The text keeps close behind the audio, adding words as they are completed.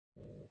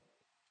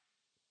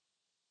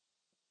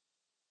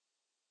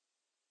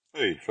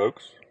Hey,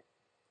 folks.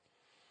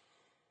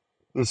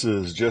 This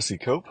is Jesse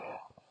Cope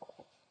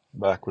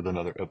back with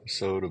another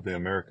episode of the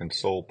American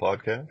Soul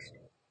Podcast.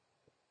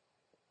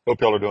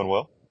 Hope y'all are doing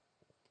well,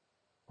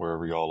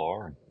 wherever y'all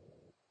are, and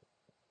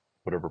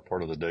whatever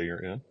part of the day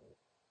you're in.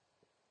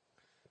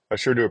 I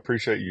sure do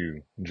appreciate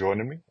you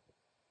joining me,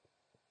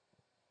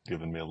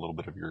 giving me a little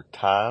bit of your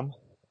time.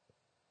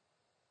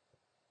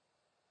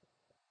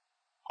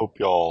 Hope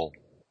y'all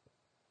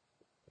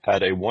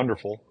had a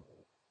wonderful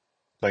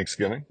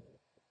Thanksgiving.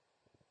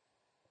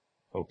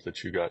 Hope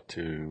that you got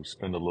to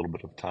spend a little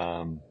bit of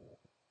time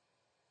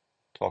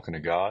talking to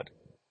God.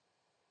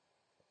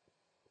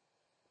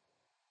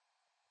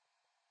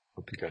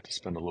 Hope you got to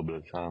spend a little bit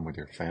of time with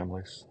your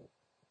families,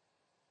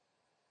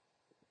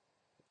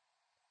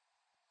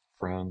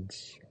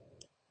 friends,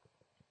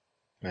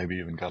 maybe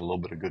even got a little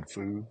bit of good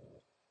food.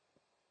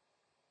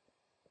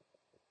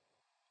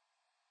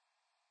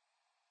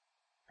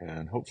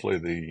 And hopefully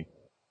the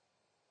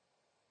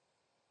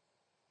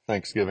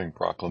Thanksgiving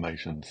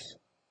proclamations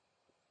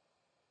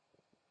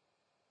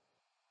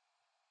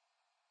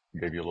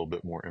gave you a little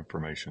bit more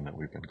information that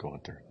we've been going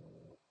through.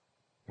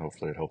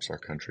 Hopefully it helps our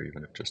country,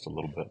 even if just a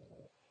little bit.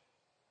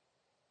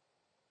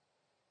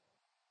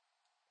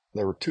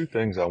 There were two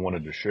things I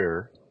wanted to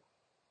share.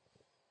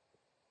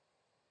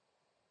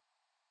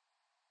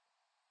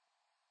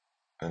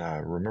 And I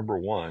remember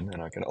one,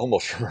 and I can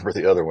almost remember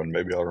the other one.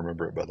 Maybe I'll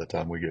remember it by the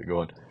time we get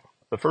going.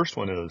 The first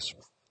one is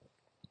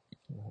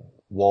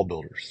Wall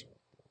Builders.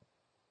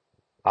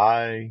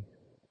 I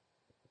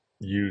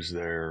use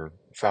their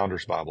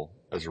Founders Bible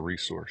as a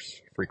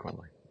resource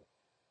frequently.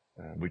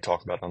 We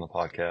talk about it on the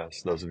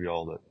podcast. Those of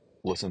y'all that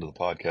listen to the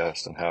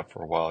podcast and have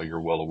for a while,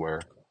 you're well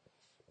aware.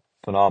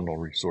 Phenomenal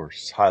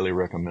resource. Highly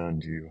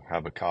recommend you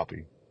have a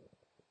copy,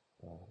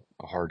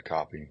 a hard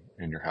copy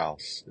in your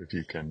house if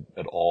you can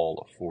at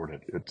all afford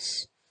it.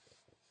 It's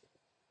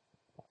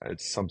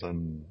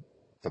something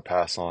to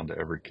pass on to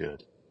every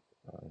kid.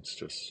 It's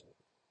just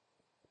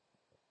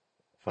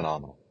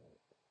phenomenal.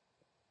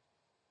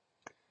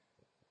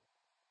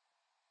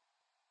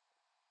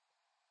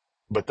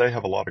 But they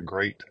have a lot of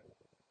great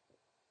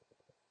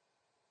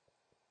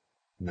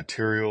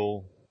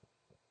material.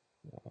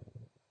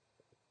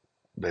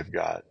 They've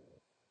got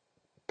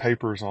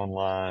papers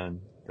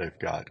online. They've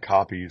got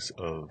copies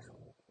of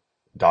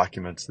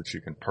documents that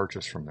you can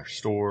purchase from their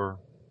store.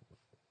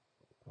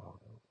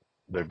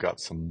 They've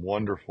got some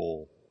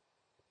wonderful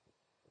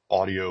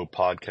audio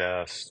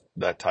podcasts,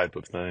 that type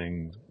of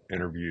thing,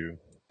 interview.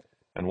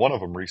 And one of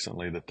them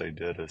recently that they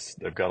did is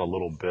they've got a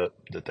little bit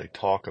that they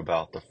talk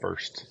about the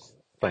first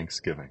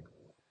Thanksgiving.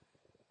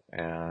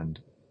 And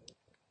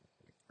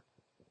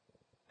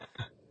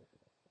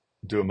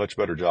do a much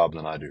better job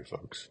than I do,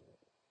 folks.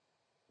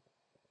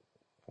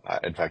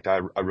 In fact,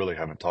 I really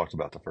haven't talked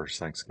about the first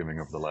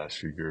Thanksgiving over the last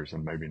few years,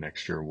 and maybe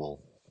next year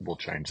we'll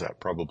change that.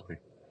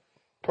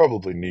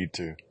 Probably need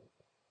to.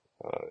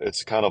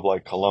 It's kind of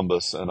like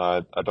Columbus, and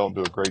I don't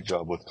do a great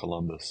job with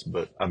Columbus,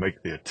 but I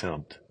make the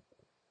attempt.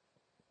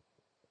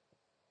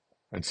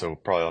 And so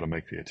probably ought to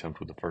make the attempt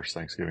with the first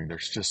Thanksgiving.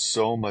 There's just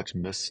so much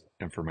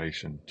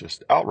misinformation,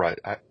 just outright.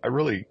 I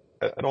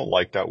don't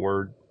like that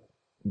word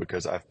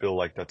because I feel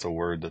like that's a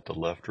word that the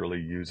left really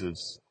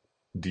uses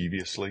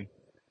deviously.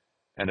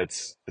 And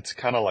it's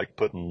kind of like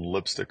putting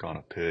lipstick on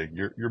a pig.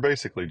 You're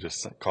basically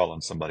just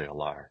calling somebody a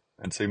liar.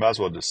 And so you might as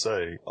well just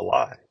say a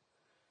lie.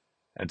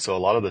 And so a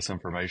lot of this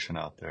information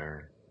out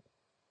there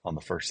on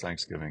the first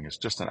Thanksgiving is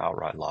just an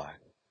outright lie.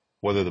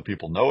 Whether the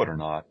people know it or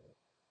not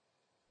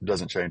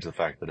doesn't change the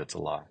fact that it's a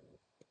lie.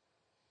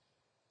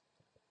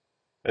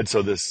 And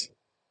so this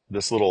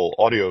little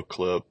audio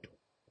clip,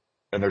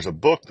 and there's a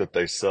book that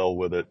they sell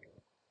with it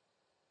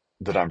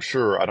that I'm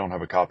sure I don't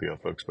have a copy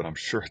of, folks, but I'm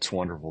sure it's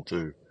wonderful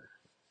too.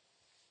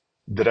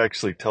 That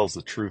actually tells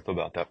the truth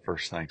about that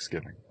first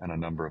Thanksgiving and a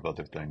number of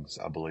other things.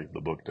 I believe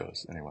the book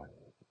does. Anyway,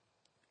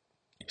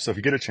 so if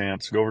you get a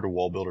chance, go over to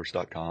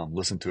wallbuilders.com,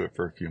 listen to it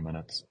for a few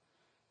minutes.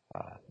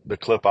 The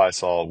clip I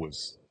saw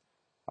was,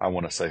 I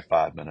want to say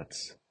 5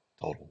 minutes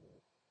total.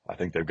 I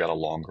think they've got a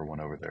longer one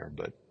over there,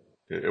 but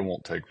it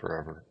won't take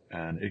forever.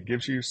 And it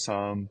gives you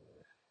some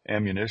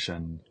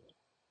ammunition,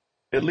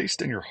 at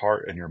least in your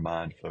heart and your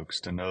mind, folks,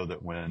 to know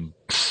that when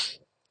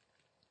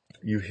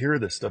you hear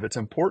this stuff, it's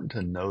important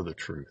to know the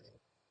truth.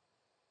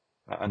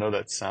 I know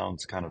that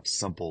sounds kind of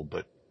simple,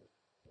 but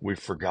we've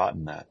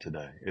forgotten that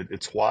today.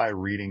 It's why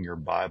reading your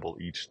Bible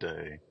each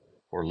day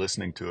or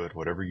listening to it,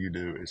 whatever you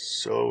do, is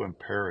so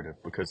imperative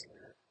because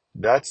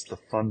that's the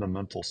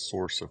fundamental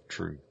source of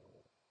truth,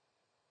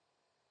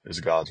 is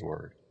God's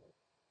Word.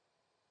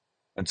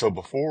 And so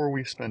before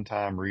we spend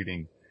time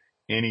reading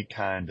any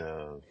kind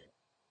of,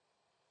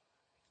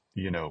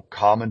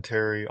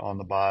 commentary on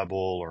the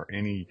Bible or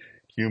any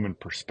human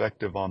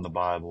perspective on the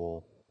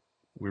Bible,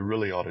 we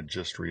really ought to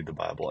just read the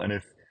Bible.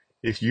 And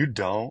if you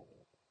don't,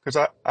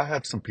 because I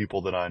have some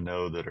people that I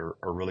know that are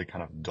really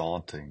kind of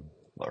daunted.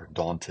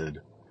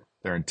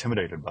 They're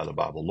intimidated by the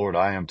Bible. Lord,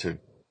 I am too.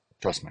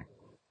 Trust me.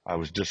 I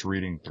was just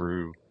reading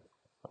through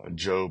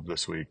Job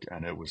this week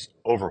and it was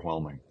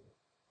overwhelming.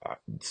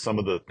 some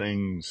of the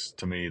things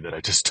to me that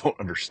I just don't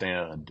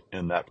understand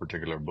in that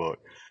particular book.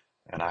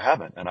 And I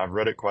haven't, and I've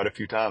read it quite a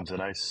few times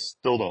and I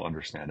still don't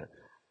understand it.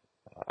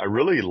 I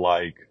really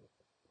like,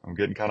 I'm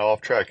getting kind of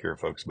off track here,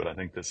 folks, but I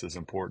think this is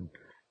important.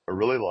 I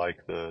really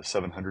like the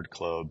 700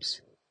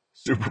 Clubs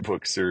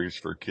Superbook series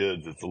for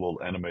kids. It's a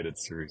little animated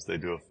series. They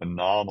do a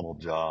phenomenal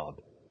job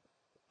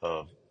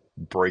of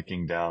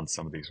breaking down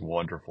some of these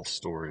wonderful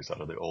stories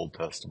out of the Old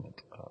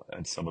Testament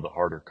and some of the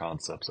harder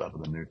concepts out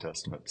of the New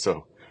Testament.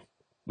 So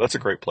that's a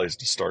great place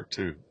to start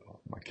too.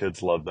 My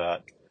kids love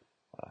that,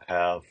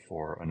 have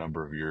for a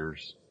number of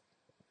years.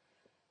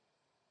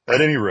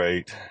 At any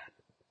rate,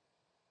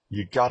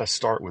 you got to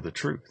start with the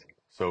truth.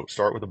 So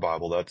start with the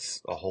Bible.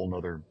 That's a whole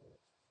nother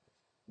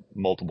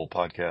multiple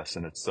podcasts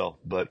in itself.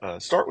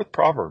 But start with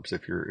Proverbs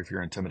if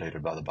you're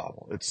intimidated by the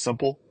Bible. It's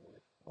simple.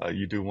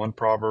 You do one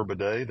proverb a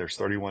day. There's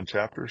 31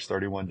 chapters,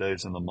 31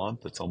 days in the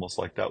month. It's almost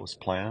like that was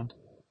planned.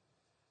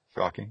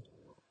 Shocking.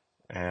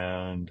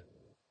 And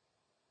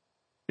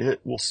it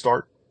will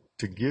start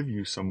to give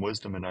you some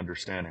wisdom and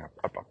understanding.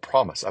 I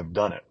promise I've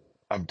done it.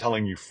 I'm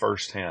telling you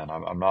firsthand.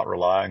 I'm not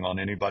relying on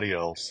anybody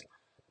else.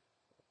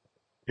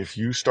 If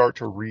you start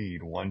to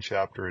read one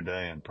chapter a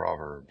day in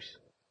Proverbs,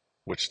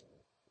 which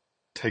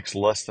takes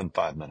less than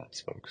 5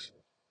 minutes, folks,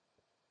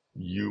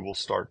 you will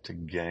start to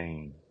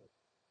gain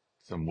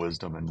some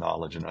wisdom and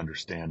knowledge and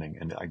understanding.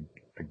 And I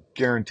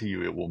guarantee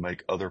you it will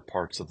make other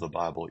parts of the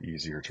Bible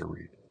easier to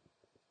read.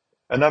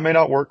 And that may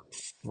not work,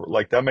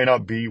 like that may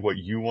not be what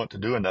you want to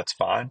do, and that's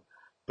fine.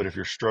 But if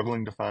you're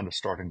struggling to find a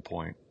starting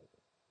point,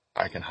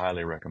 I can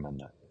highly recommend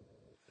that.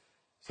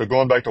 So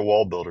going back to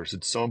wall builders,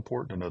 it's so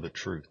important to know the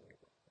truth.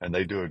 And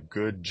they do a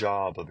good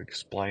job of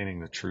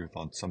explaining the truth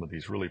on some of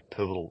these really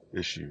pivotal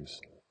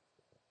issues.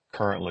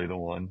 Currently, the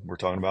one we're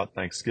talking about,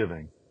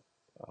 Thanksgiving.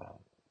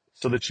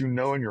 So that you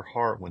know in your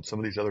heart when some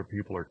of these other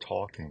people are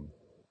talking,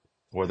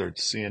 whether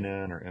it's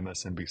CNN or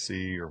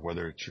MSNBC or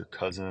whether it's your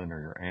cousin or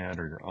your aunt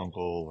or your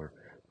uncle or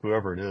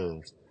whoever it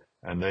is,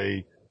 and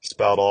they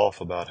spout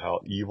off about how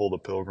evil the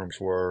pilgrims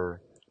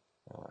were,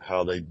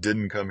 how they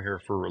didn't come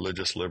here for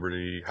religious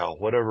liberty, how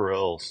whatever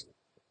else,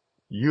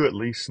 you at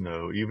least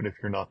know, even if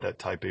you're not that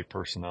type A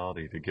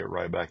personality, to get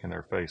right back in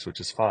their face, which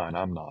is fine.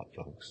 I'm not,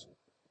 folks.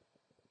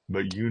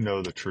 But you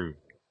know the truth.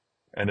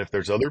 And if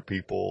there's other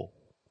people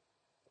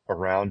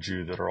around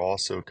you that are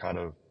also kind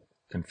of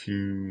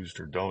confused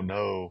or don't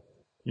know,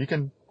 you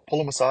can pull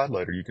them aside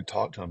later. You can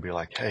talk to them and be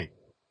like, hey,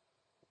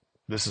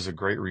 this is a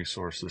great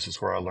resource. This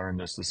is where I learned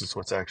this. This is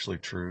what's actually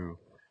true.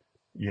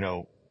 You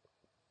know,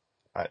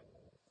 I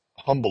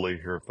humbly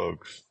here,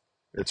 folks,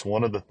 it's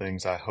one of the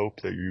things I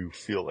hope that you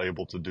feel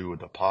able to do with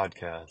the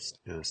podcast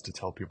is to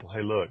tell people,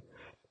 hey, look,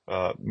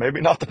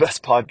 maybe not the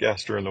best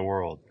podcaster in the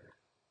world,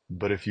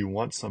 but if you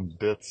want some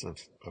bits of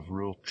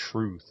real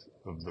truth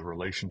of the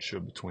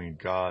relationship between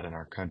God and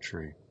our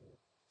country,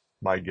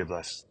 might give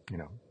us,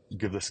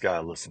 give this guy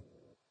a listen.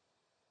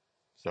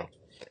 So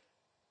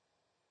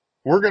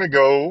we're going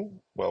to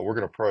we're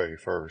going to pray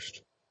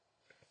first.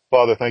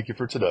 Father, thank you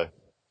for today.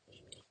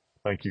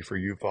 Thank you for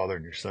you, Father,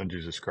 and your Son,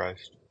 Jesus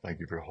Christ. Thank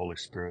you for your Holy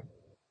Spirit.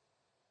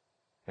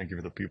 Thank you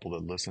for the people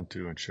that listen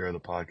to and share the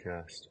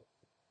podcast.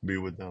 Be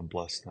with them,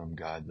 bless them,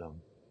 guide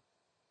them,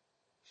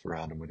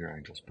 surround them with your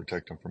angels,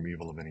 protect them from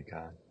evil of any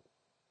kind.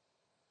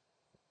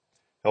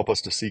 Help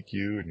us to seek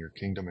you and your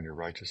kingdom and your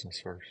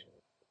righteousness first.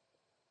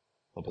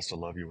 Help us to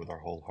love you with our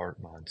whole heart,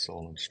 mind,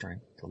 soul, and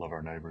strength, to love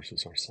our neighbors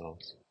as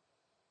ourselves.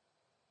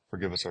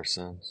 Forgive us our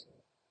sins,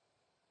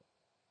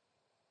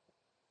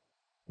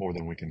 more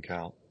than we can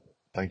count.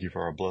 Thank you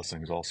for our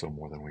blessings, also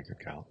more than we can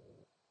count.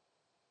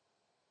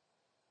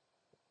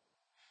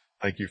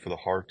 Thank you for the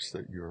hearts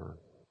that you're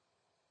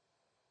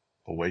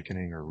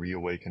awakening or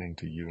reawakening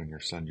to you and your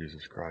Son,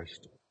 Jesus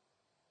Christ,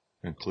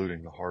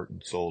 including the heart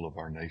and soul of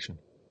our nation.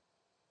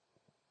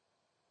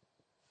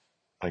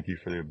 Thank you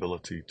for the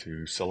ability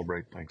to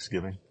celebrate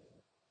Thanksgiving,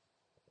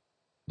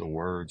 the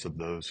words of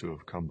those who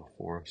have come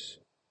before us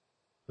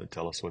that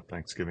tell us what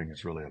Thanksgiving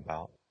is really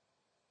about.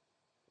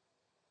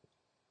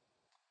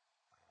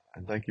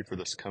 And thank you for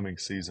this coming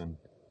season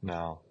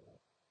now,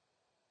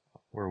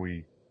 where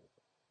we,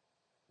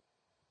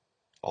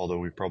 although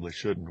we probably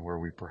shouldn't, where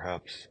we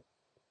perhaps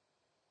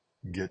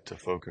get to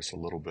focus a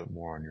little bit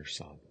more on your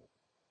Son.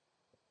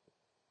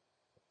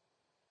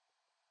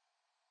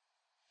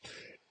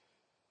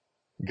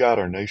 Guide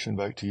our nation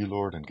back to you,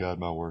 Lord, and guide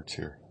my words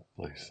here,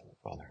 please,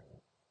 Father.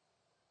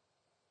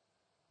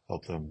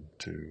 Help them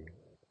to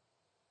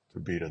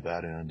be to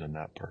that end and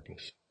that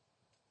purpose.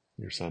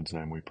 In your Son's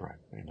name we pray.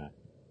 Amen.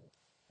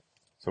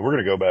 So we're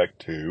going to go back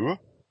to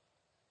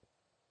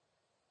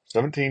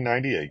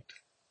 1798.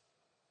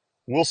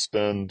 We'll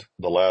spend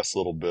the last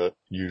little bit,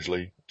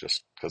 usually,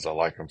 just because I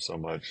like them so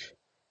much,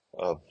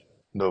 of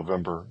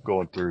November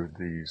going through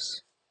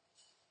these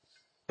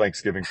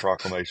Thanksgiving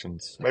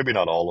proclamations. Maybe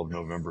not all of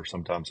November.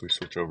 Sometimes we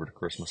switch over to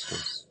Christmas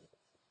because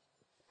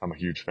I'm a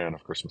huge fan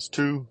of Christmas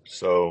too.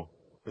 So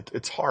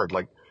it's hard.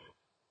 Like,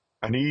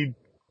 I need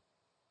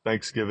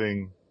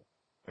Thanksgiving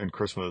and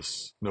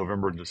Christmas,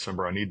 November and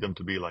December. I need them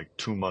to be like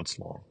 2 months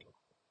long.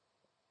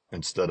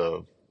 instead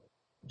of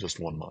just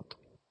 1 month.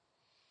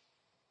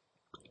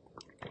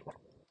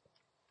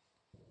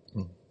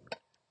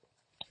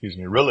 Excuse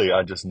me. Really,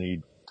 I just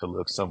need to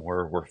live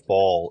somewhere where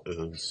fall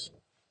is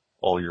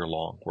all year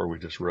long, where we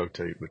just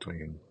rotate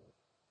between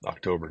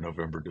October,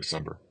 November,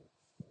 December.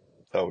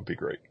 That would be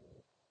great.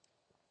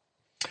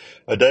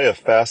 A day of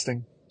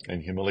fasting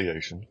and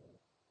humiliation,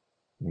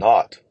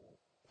 not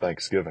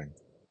Thanksgiving,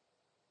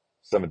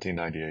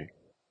 1798,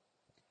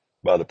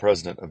 by the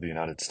President of the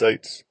United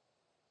States,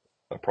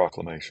 a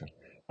proclamation.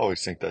 I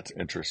always think that's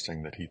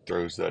interesting that he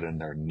throws that in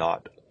there,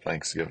 not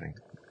Thanksgiving,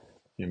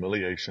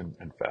 humiliation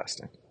and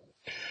fasting.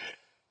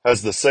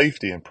 As the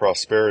safety and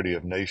prosperity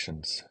of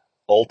nations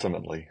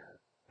ultimately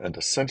and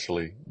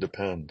essentially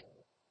depend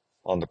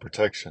on the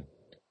protection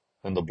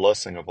and the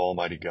blessing of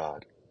Almighty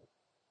God,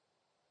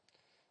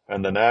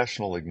 and the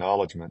national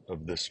acknowledgement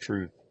of this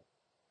truth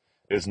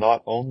is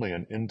not only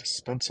an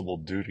indispensable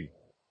duty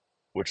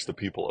which the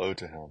people owe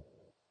to him,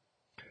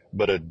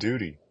 but a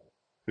duty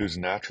whose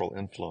natural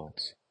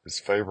influence is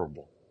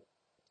favorable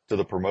to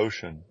the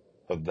promotion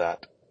of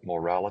that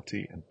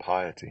morality and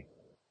piety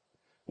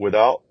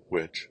without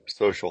which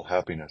social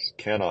happiness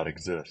cannot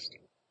exist,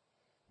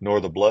 nor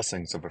the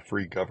blessings of a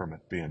free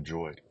government be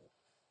enjoyed.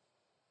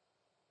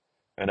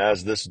 And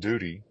as this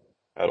duty,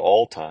 at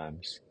all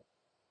times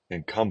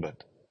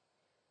incumbent,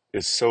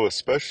 is so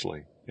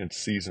especially in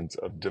seasons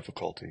of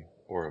difficulty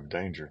or of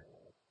danger,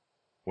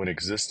 when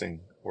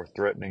existing or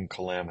threatening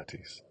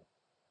calamities,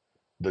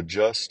 the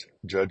just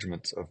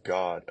judgments of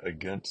God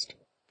against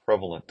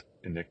prevalent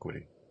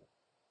iniquity,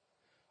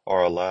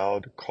 are a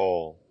loud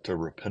call to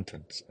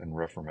repentance and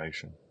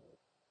reformation.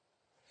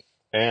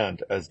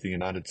 And as the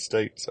United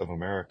States of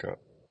America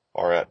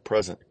are at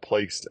present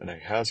placed in a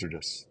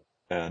hazardous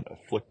and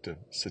afflictive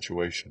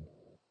situation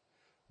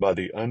by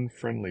the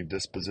unfriendly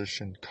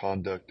disposition,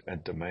 conduct,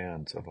 and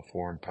demands of a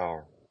foreign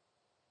power,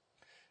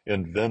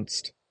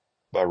 evinced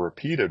by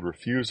repeated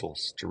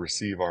refusals to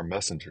receive our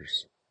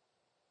messengers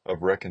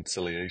of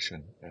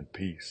reconciliation and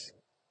peace,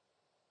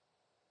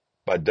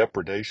 by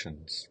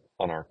depredations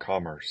on our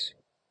commerce,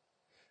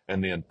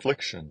 and the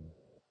infliction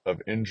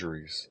of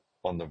injuries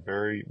on the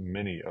very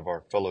many of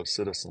our fellow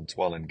citizens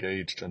while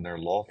engaged in their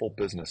lawful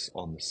business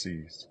on the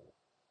seas.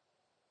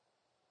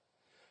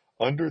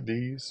 Under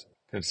these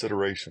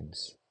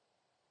considerations,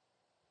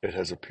 it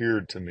has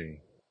appeared to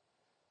me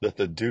that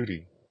the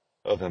duty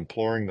of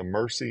imploring the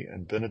mercy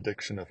and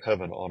benediction of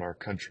heaven on our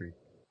country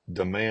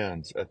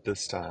demands at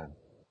this time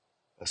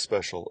a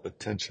special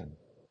attention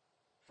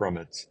from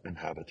its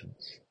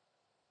inhabitants.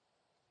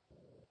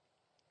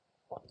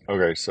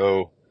 Okay,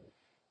 so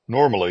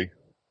normally,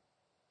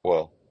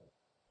 well,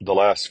 the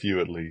last few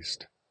at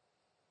least,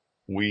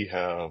 we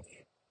have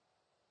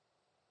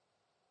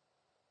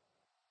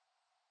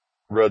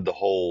read the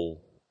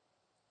whole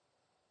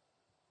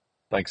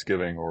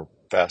Thanksgiving or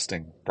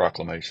fasting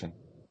proclamation.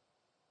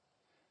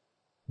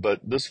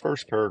 But this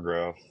first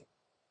paragraph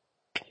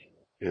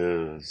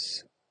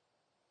is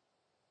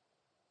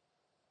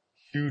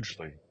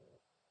hugely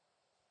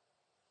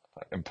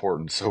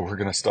important, so we're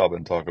going to stop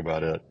and talk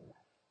about it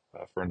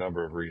for a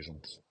number of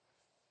reasons.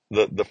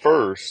 The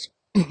first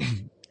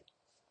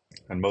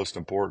and most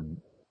important,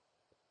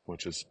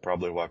 which is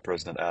probably why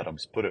President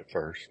Adams put it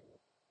first,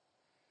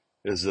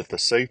 is that the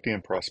safety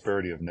and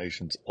prosperity of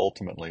nations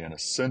ultimately and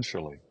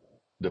essentially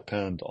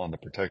depend on the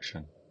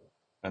protection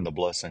and the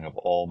blessing of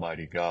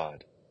Almighty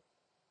God.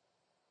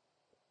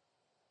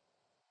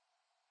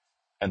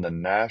 And the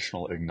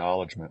national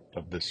acknowledgement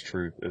of this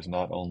truth is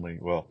not only,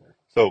 well,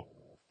 so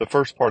the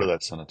first part of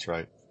that sentence,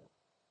 right?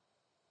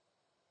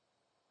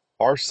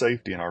 Our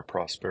safety and our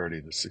prosperity,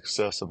 the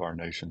success of our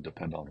nation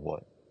depend on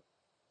what?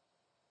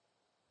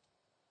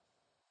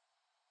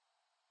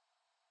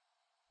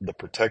 The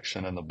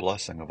protection and the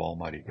blessing of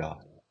Almighty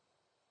God.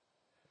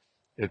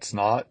 It's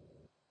not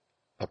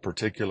a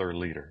particular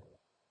leader.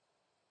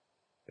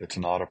 It's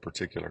not a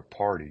particular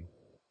party.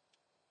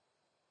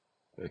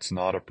 It's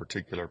not a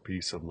particular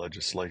piece of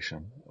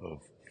legislation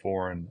of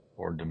foreign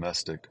or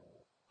domestic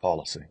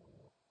policy.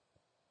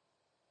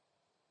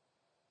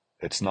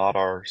 It's not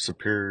our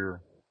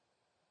superior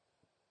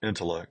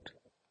intellect,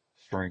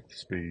 strength,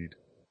 speed,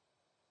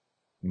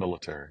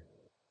 military.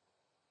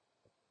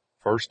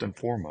 First and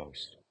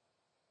foremost,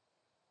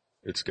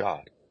 it's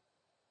God.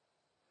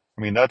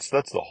 I mean, that's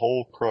the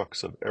whole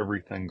crux of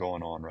everything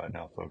going on right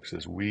now, folks,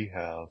 is we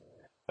have,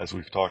 as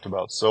we've talked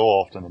about so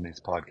often in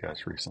these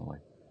podcasts recently,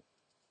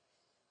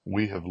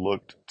 we have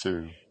looked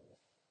to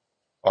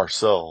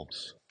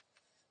ourselves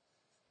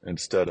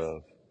instead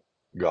of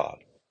God.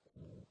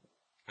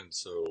 And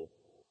so,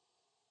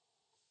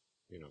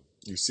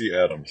 you see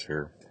Adams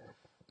here.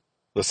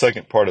 The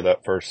second part of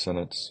that first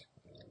sentence,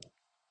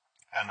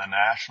 and the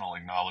national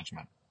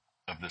acknowledgement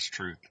of this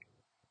truth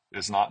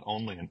is not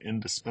only an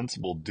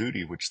indispensable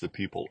duty which the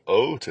people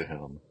owe to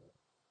him,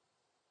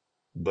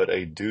 but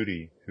a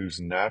duty whose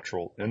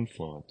natural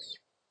influence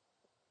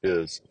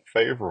is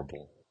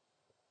favorable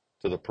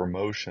to the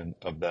promotion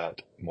of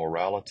that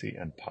morality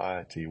and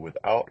piety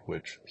without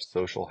which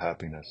social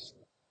happiness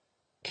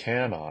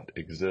cannot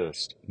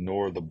exist,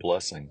 nor the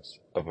blessings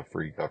of a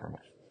free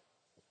government.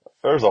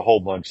 There's a whole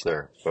bunch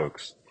there,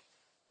 folks.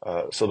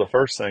 So the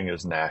first thing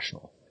is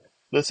national.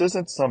 This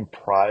isn't some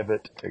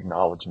private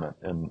acknowledgement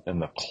in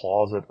the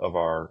closet of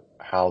our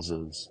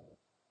houses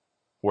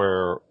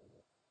where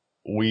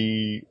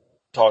we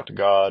talk to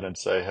God and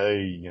say,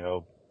 hey,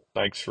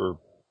 thanks for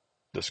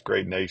this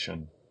great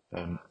nation,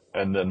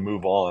 and then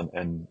move on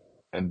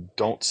and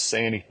don't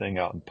say anything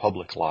out in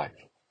public life.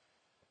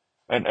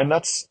 And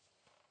that's,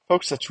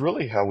 folks, that's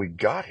really how we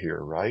got here,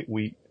 right?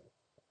 We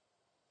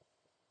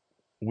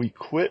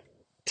quit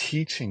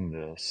teaching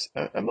this,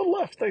 and the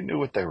left, they knew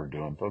what they were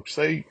doing, folks.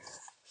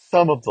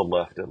 Some of the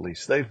left, at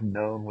least, they've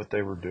known what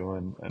they were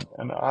doing.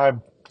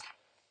 And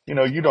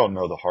you don't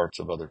know the hearts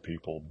of other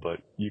people,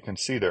 but you can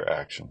see their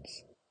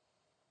actions.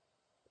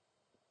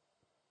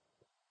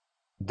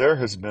 There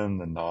has been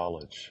the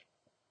knowledge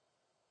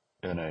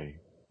in a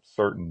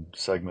certain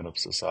segment of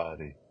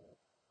society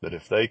that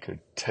if they could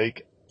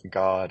take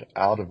God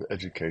out of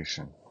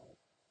education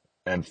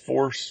and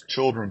force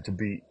children to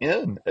be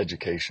in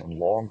education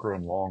longer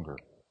and longer,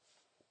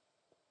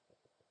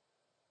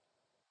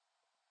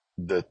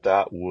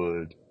 that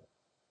would,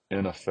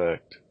 in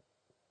effect,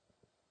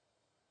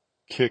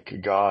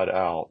 kick God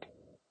out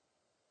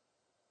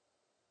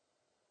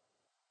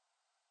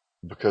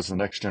because the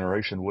next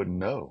generation wouldn't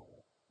know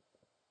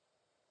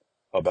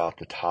about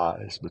the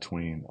ties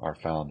between our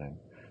founding.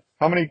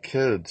 How many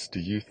kids do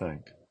you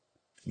think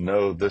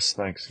know this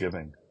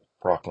Thanksgiving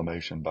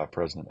proclamation by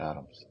President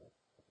Adams?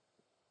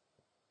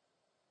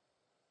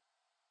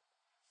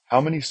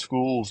 How many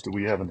schools do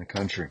we have in the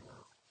country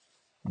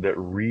that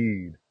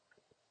read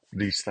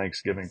these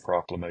Thanksgiving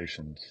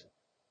proclamations,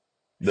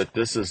 that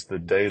this is the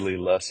daily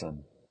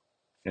lesson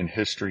in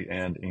history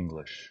and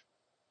English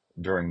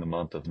during the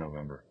month of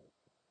November?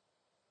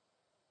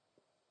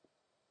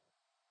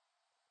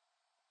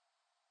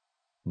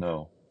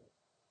 No.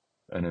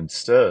 And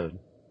instead,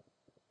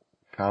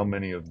 how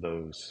many of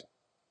those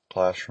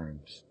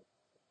classrooms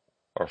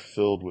are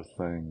filled with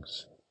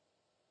things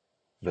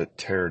that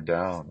tear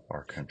down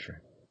our country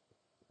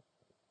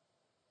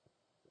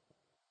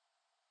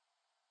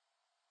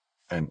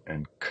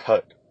and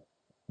cut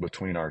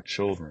between our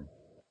children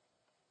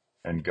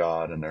and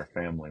God and their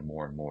family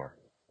more and more,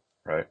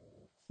 right?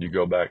 You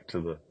go back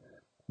to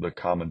the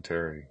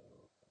commentary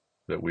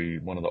that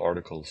one of the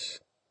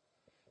articles,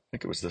 I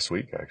think it was this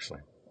week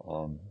actually,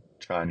 on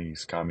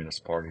Chinese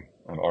Communist Party,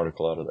 an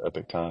article out of the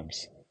Epoch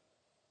Times.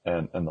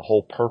 And the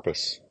whole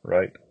purpose,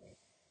 right,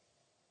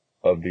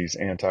 of these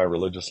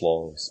anti-religious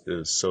laws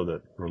is so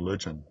that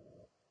religion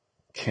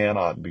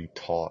cannot be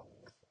taught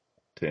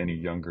to any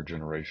younger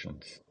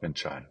generations in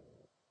China.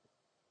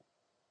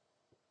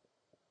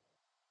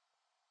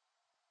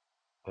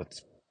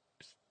 That's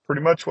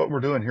pretty much what we're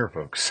doing here,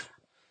 folks.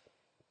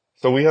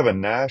 So we have a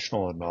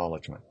national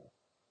acknowledgement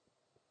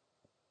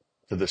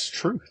to this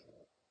truth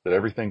that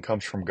everything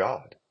comes from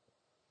God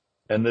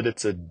and that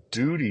it's a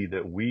duty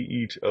that we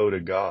each owe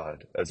to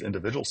God as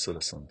individual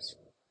citizens.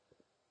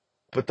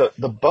 But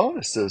the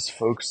bonus is,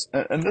 folks,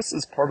 and this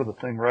is part of the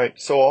thing, right?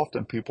 So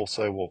often people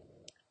say, well,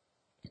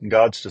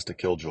 God's just a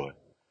killjoy.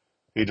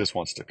 He just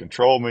wants to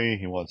control me.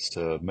 He wants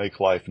to make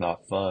life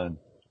not fun.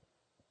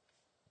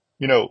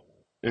 You know,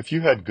 if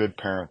you had good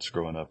parents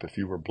growing up, if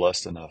you were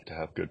blessed enough to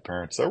have good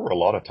parents, there were a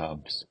lot of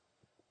times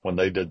when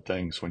they did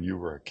things when you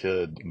were a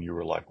kid and you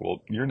were like,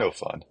 well, you're no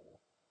fun.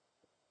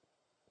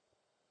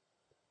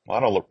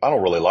 Well, I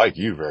don't really like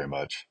you very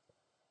much.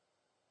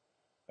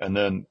 And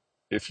then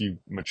if you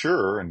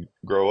mature and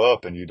grow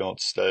up and you don't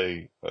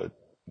stay a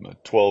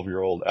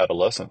 12-year-old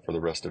adolescent for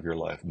the rest of your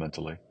life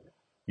mentally,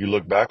 you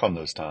look back on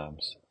those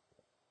times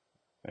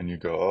and you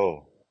go,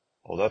 oh,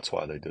 well, that's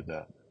why they did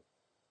that.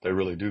 They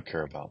really do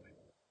care about me.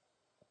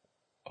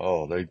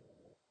 Oh,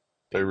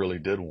 they really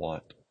did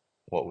want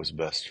what was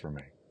best for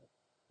me.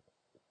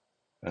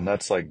 And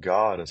that's like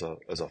God as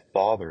a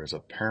father, as a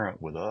parent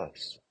with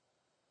us.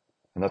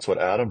 And that's what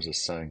Adams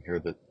is saying here,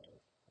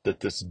 that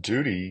this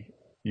duty,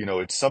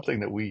 it's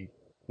something that we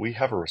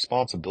have a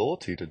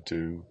responsibility to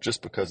do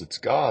just because it's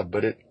God,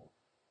 but it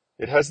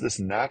has this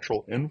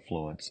natural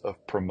influence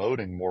of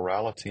promoting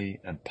morality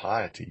and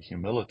piety,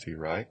 humility,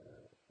 right?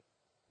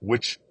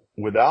 Which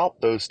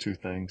without those two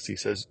things, he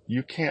says,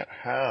 you can't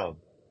have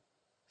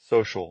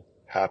social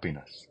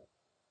happiness.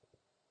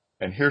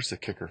 And here's the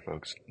kicker,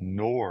 folks,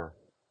 nor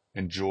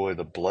enjoy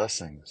the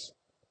blessings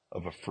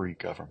of a free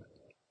government.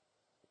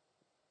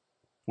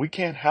 We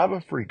can't have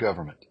a free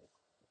government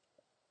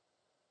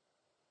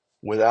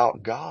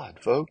without God,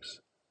 folks.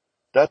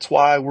 That's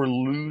why we're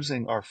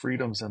losing our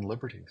freedoms and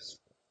liberties.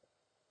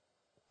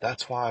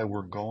 That's why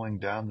we're going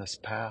down this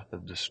path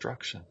of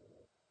destruction.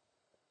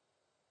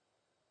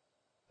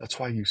 That's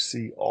why you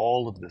see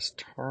all of this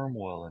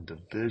turmoil and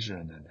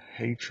division and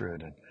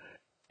hatred and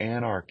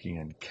anarchy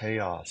and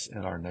chaos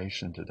in our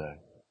nation today.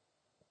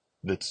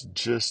 That's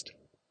just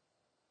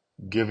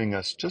giving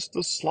us just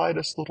the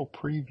slightest little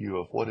preview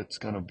of what it's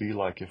going to be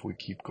like if we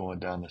keep going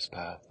down this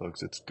path,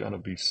 folks. It's going to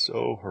be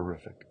so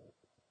horrific.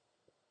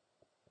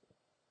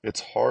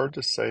 It's hard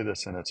to say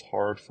this, and it's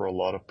hard for a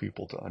lot of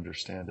people to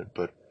understand it,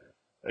 but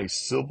a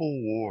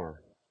civil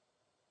war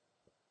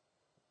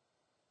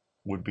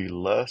would be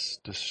less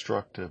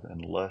destructive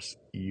and less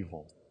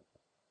evil,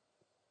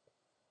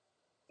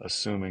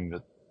 assuming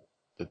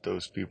that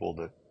those people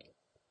that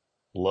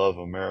love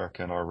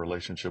America and our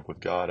relationship with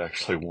God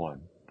actually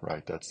won,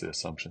 right? That's the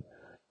assumption.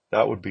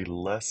 That would be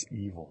less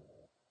evil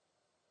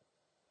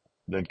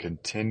than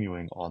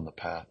continuing on the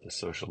path to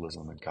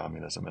socialism and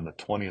communism. And the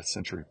 20th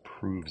century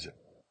proves it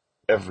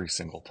every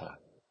single time,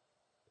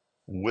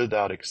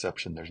 without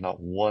exception. There's not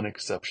one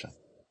exception.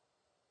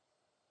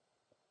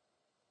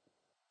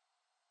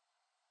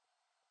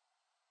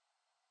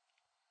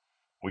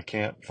 We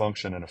can't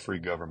function in a free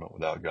government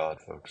without God,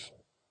 folks.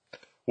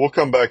 We'll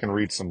come back and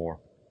read some more.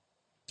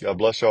 God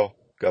bless y'all.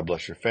 God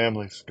bless your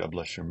families. God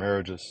bless your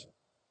marriages.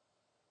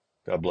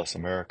 God bless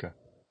America.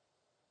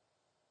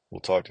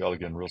 We'll talk to y'all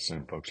again real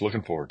soon, folks.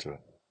 Looking forward to it.